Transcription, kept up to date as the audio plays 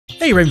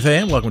Hey Raven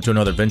fan, welcome to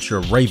another adventure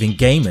of Raven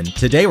Gaming.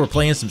 Today we're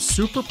playing some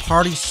Super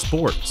Party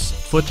Sports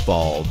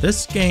football.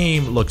 This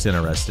game looks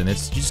interesting.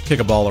 It's you just kick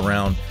a ball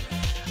around.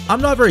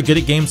 I'm not very good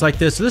at games like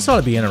this, so this ought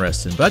to be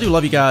interesting. But I do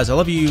love you guys. I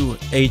love you,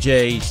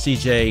 AJ,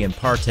 CJ, and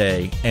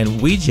Partey, and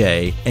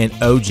WeJ, and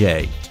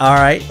OJ.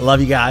 Alright,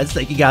 love you guys.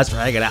 Thank you guys for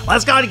hanging out.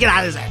 Let's go and get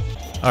out of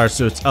this. Alright,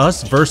 so it's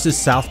us versus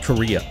South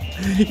Korea.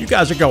 You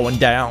guys are going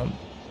down.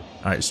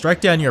 Alright,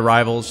 strike down your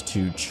rivals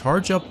to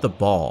charge up the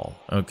ball.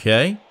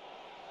 Okay.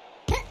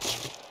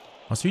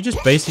 So you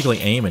just basically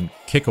aim and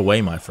kick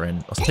away, my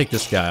friend. Let's take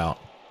this guy out.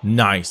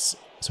 Nice.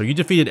 So you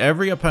defeated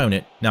every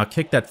opponent. Now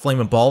kick that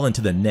flaming ball into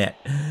the net.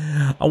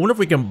 I wonder if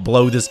we can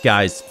blow this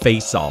guy's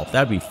face off.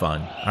 That'd be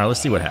fun. All right,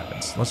 let's see what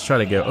happens. Let's try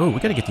to go. Oh, we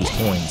got to get these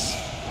coins.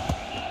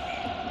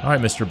 All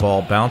right, Mr.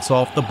 Ball, bounce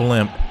off the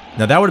blimp.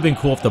 Now that would have been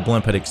cool if the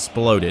blimp had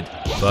exploded,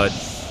 but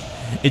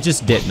it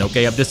just didn't.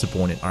 Okay, I'm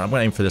disappointed. All right, I'm going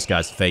to aim for this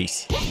guy's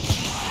face.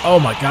 Oh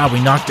my God,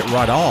 we knocked it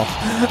right off.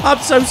 I'm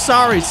so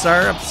sorry,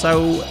 sir. I'm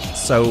so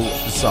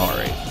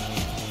sorry.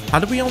 How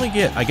did we only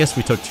get... I guess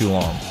we took too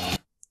long.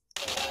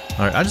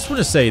 Alright, I just want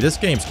to say, this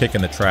game's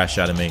kicking the trash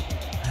out of me.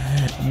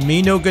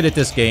 Me no good at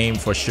this game,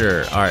 for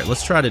sure. Alright,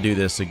 let's try to do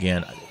this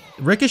again.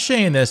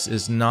 Ricocheting this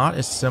is not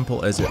as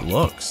simple as it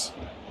looks.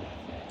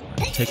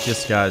 Right, take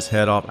this guy's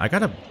head off. I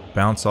gotta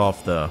bounce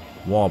off the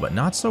wall, but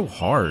not so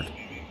hard.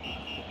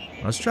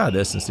 Let's try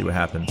this and see what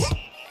happens.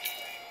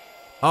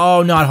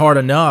 Oh, not hard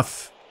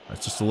enough.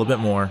 That's just a little bit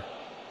more.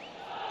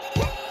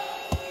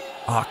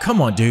 Aw, oh,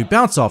 come on, dude.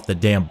 Bounce off the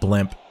damn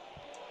blimp.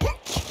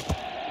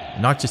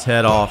 Knocked his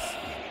head off.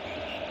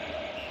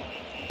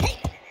 A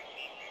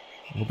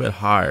little bit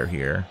higher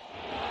here.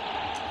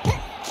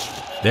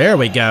 There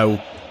we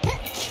go.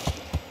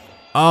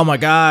 Oh, my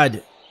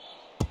God.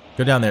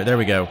 Go down there. There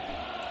we go.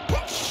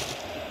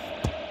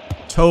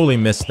 Totally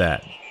missed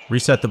that.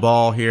 Reset the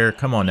ball here.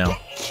 Come on now.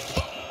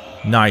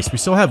 Nice. We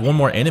still have one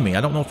more enemy.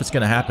 I don't know if it's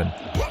going to happen.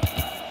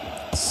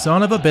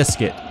 Son of a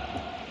biscuit.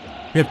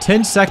 We have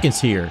 10 seconds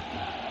here.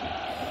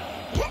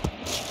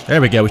 There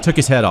we go. We took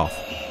his head off.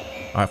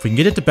 Alright, if we can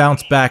get it to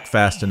bounce back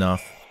fast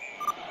enough,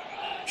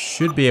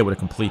 should be able to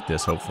complete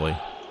this, hopefully.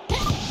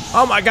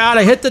 Oh my God,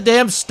 I hit the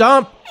damn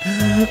stump!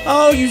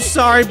 Oh, you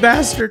sorry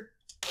bastard!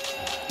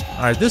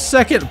 Alright, this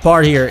second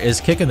part here is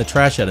kicking the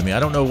trash out of me. I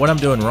don't know what I'm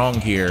doing wrong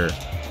here,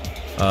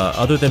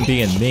 other than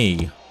being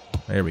me.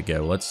 There we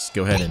go. Let's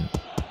go ahead and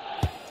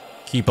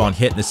keep on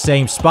hitting the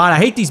same spot. I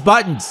hate these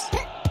buttons!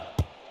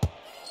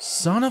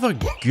 Son of a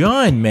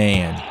gun,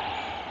 man!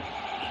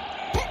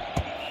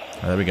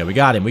 Oh, there we go. We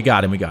got him. We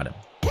got him. We got him.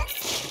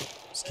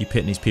 Just keep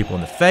hitting these people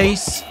in the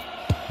face.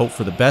 Hope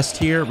for the best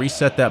here.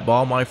 Reset that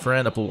ball, my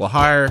friend. Up a little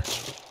higher.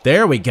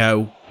 There we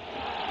go.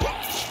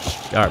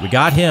 All right, we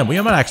got him.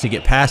 We might actually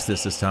get past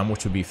this time,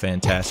 which would be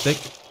fantastic.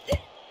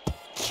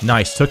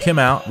 Nice. Took him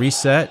out.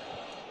 Reset.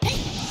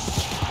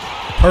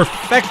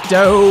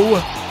 Perfecto.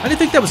 I didn't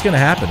think that was going to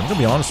happen. I'm going to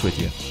be honest with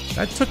you.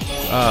 That took,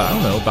 I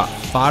don't know, about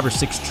 5 or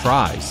 6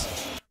 tries.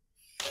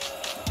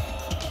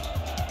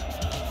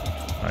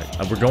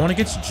 Alright, we're going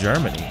against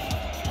Germany.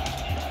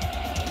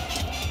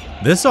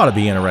 This ought to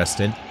be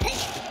interesting.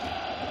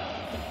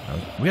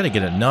 We got to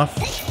get enough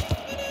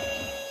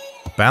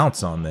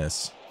bounce on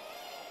this.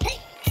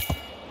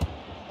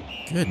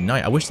 Good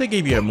night. I wish they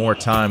gave you more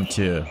time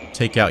to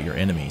take out your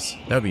enemies.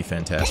 That would be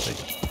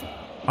fantastic.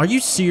 Are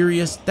you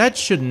serious? That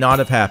should not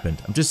have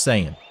happened. I'm just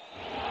saying.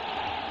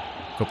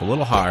 Go up a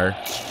little higher.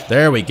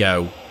 There we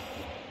go.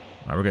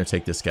 Alright, we're going to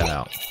take this guy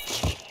out.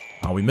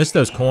 Oh, we missed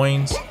those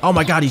coins. Oh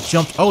my God, he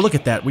jumped. Oh, look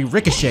at that. We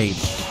ricocheted.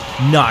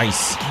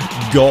 Nice.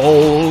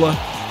 Goal.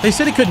 They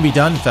said it couldn't be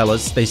done,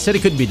 fellas. They said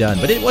it couldn't be done,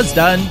 but it was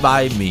done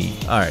by me.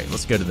 All right,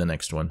 let's go to the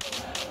next one.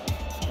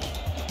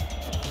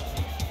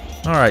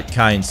 All right,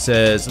 Kind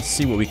says, let's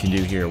see what we can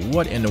do here.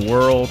 What in the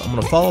world? I'm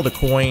going to follow the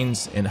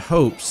coins in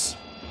hopes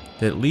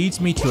that it leads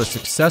me to a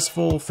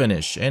successful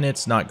finish, and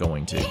it's not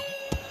going to.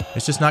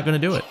 It's just not going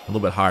to do it. A little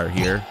bit higher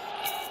here.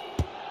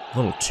 A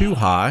little too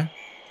high.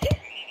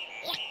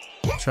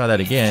 Try that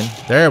again.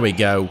 There we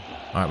go.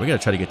 Alright, we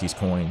gotta try to get these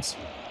coins.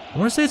 I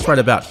want to say it's right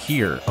about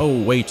here.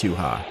 Oh, way too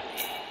high.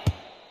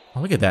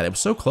 Oh, look at that. It was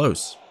so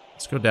close.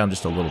 Let's go down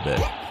just a little bit.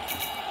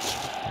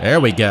 There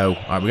we go.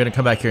 Alright, we're gonna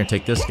come back here and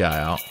take this guy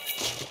out.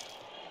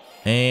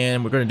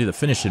 And we're gonna do the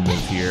finishing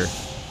move here.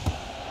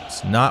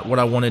 It's not what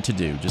I wanted to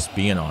do, just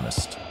being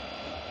honest.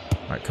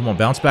 Alright, come on,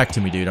 bounce back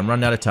to me, dude. I'm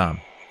running out of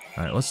time.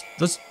 Alright,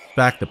 let's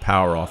back the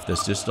power off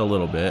this just a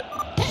little bit.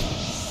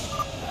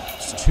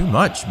 It's too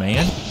much,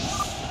 man.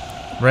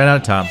 Ran out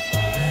of time.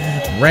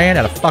 Ran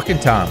out of fucking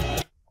time.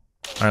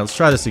 Alright, let's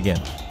try this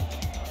again.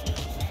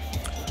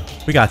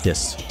 We got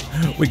this.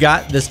 We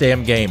got this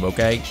damn game,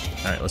 okay?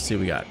 Alright, let's see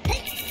what we got.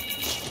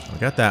 We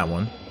got that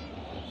one.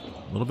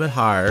 A little bit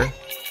higher. A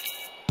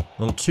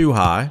little too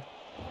high.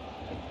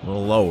 A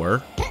little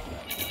lower.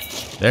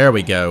 There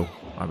we go.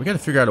 Alright, we gotta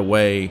figure out a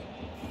way.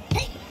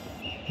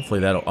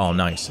 Hopefully that'll... Oh,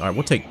 nice. Alright,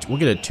 we'll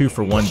get a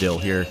 2-for-1 deal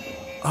here.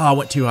 Oh, I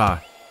went too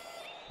high.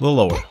 A little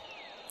lower.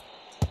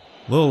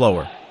 A little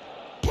lower.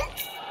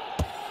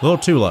 A little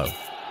too low.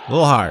 A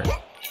little higher.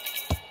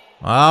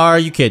 Are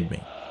you kidding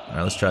me? All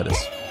right, let's try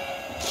this.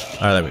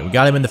 All right, there we go. We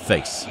got him in the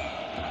face.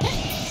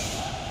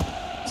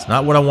 It's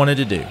not what I wanted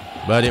to do,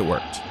 but it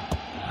worked.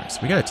 All right, so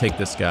we got to take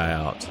this guy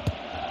out.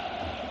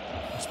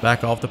 Let's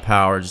back off the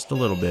power just a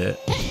little bit.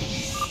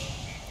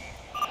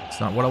 It's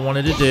not what I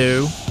wanted to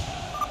do.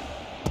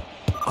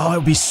 Oh, it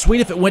would be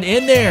sweet if it went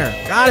in there.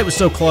 God, it was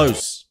so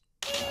close.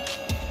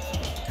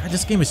 God,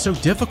 this game is so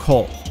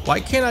difficult. Why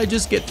can't I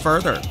just get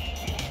further?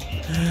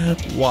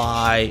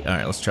 Why? All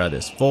right, let's try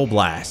this. Full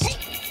blast.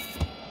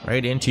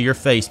 Right into your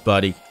face,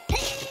 buddy.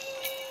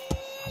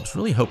 I was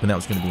really hoping that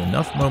was going to be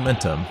enough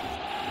momentum.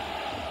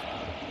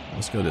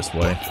 Let's go this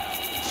way.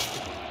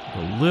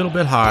 A little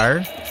bit higher.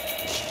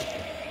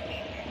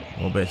 A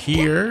little bit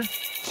here.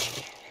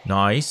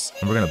 Nice.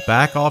 And we're going to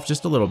back off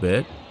just a little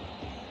bit.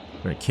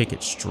 We're going to kick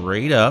it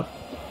straight up.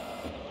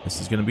 This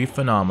is going to be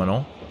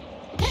phenomenal.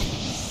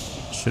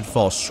 Should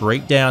fall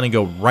straight down and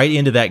go right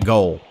into that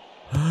goal.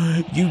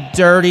 You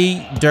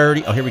dirty,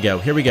 dirty. Oh, here we go.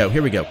 Here we go.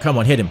 Here we go. Come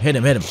on, hit him. Hit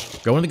him. Hit him.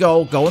 Go in the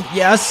goal. Go in.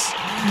 Yes.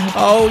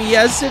 Oh,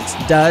 yes, it's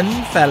done,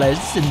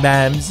 fellas and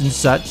ma'ams and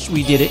such.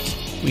 We did it.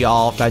 We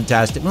all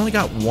fantastic. We only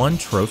got one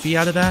trophy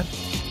out of that.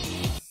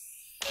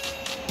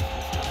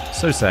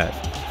 So sad.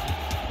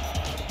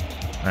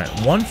 All right,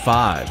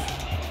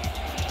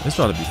 1-5. This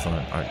ought to be fun.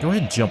 All right, go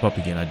ahead and jump up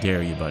again. I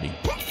dare you, buddy.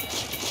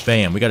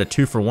 Bam. We got a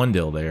 2-for-1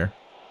 deal there.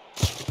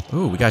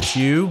 Ooh, we got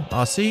you.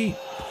 See?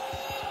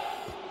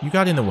 You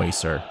got in the way,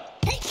 sir.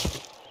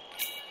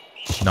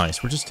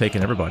 Nice. We're just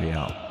taking everybody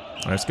out.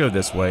 All right, let's go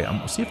this way. I'm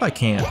gonna see if I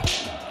can.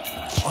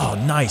 Oh,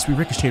 nice. We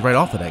ricocheted right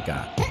off of that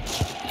guy.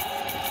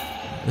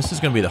 This is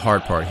going to be the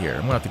hard part here.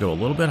 I'm going to have to go a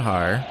little bit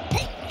higher.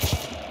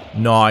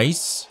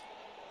 Nice.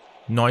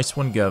 Nice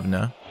one,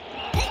 governor.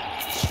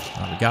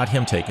 We got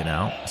him taken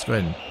out. Let's go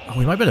ahead and... Oh,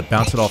 we might better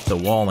bounce it off the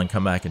wall and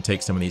come back and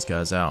take some of these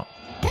guys out.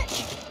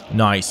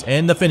 Nice.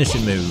 And the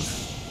finishing move.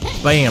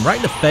 Bam. Right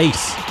in the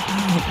face.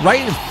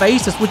 Right in the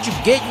face. That's what you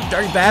get, you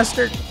dirty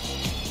bastard.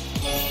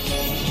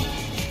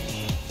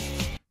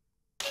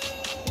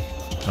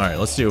 All right,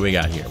 let's see what we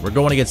got here. We're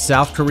going against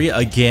South Korea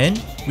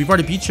again. We've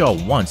already beat y'all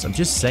once. I'm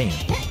just saying.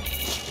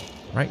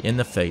 Right in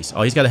the face.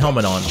 Oh, he's got a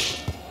helmet on. A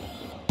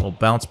little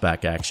bounce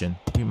back action.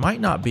 We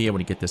might not be able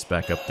to get this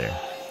back up there.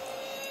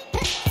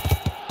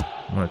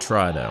 I'm going to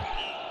try, though.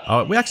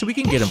 Oh, we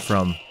can get him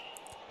from...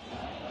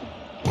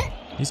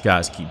 These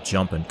guys keep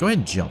jumping. Go ahead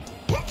and jump.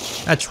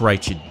 That's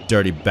right, you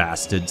dirty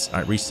bastards. All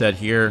right, reset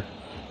here.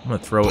 I'm going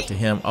to throw it to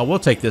him. Oh, we'll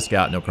take this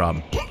guy out, no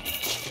problem.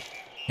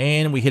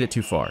 And we hit it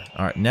too far.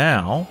 All right,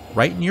 now,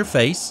 right in your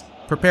face.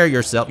 Prepare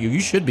yourself.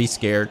 You should be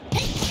scared.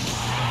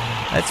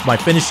 That's my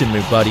finishing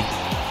move, buddy.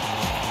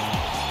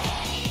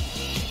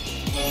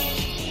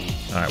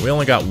 All right, we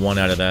only got one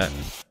out of that.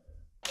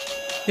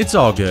 It's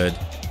all good.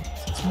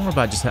 It's more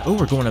about just... Oh,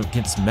 we're going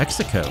against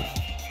Mexico. All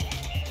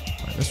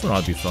right, this one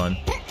ought to be fun.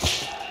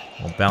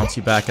 A little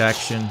bouncy back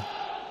action.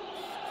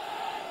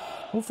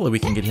 Hopefully we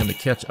can get him to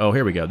catch... Oh,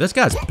 here we go. This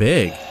guy's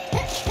big.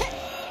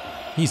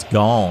 He's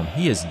gone.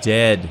 He is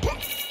dead.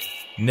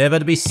 Never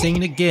to be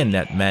seen again,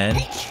 that man.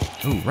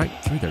 Ooh, right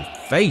through their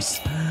face.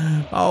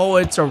 Oh,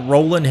 it's a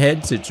rolling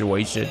head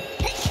situation.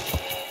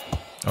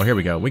 Oh, here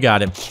we go. We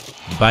got him.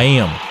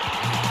 Bam.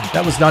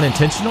 That was not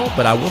intentional,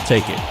 but I will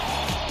take it.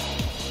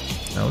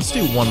 Now, let's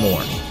do one more.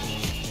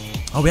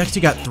 Oh, we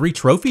actually got 3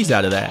 trophies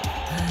out of that.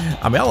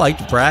 I mean, I like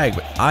to brag,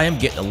 but I am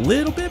getting a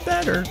little bit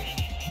better.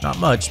 Not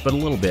much, but a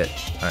little bit.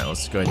 All right,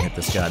 let's go ahead and hit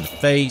this guy in the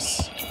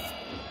face.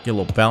 Get a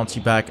little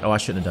bouncy back. Oh, I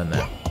shouldn't have done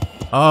that.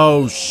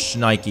 Oh,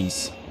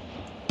 shnikes.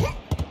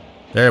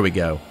 There we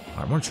go. All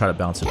right, I'm going to try to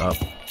bounce it up.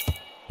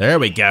 There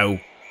we go.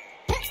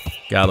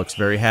 Guy looks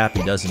very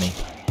happy, doesn't he?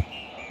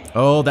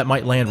 Oh, that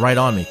might land right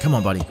on me. Come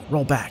on, buddy.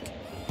 Roll back.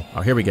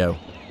 Oh, here we go.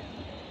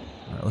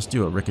 All right, let's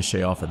do a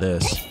ricochet off of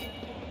this.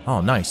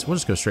 Oh, nice. We'll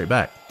just go straight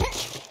back.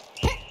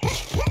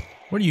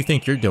 What do you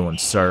think you're doing,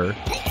 sir?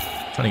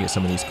 Trying to get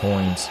some of these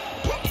coins.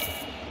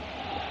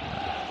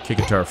 Kick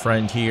it to our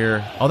friend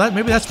here. Oh,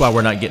 maybe that's why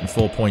we're not getting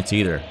full points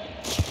either.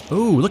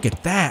 Ooh, look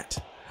at that.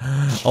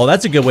 Oh,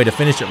 that's a good way to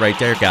finish it right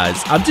there,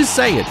 guys. I'm just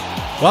saying.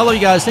 Well, I love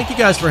you guys. Thank you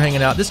guys for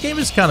hanging out. This game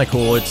is kind of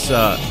cool. It's,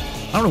 I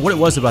don't know what it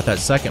was about that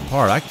second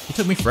part. It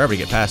took me forever to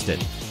get past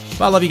it.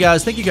 But I love you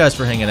guys. Thank you guys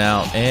for hanging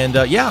out.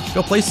 And, yeah,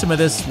 go play some of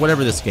this,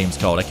 whatever this game's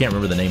called. I can't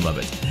remember the name of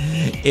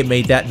it. It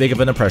made that big of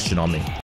an impression on me.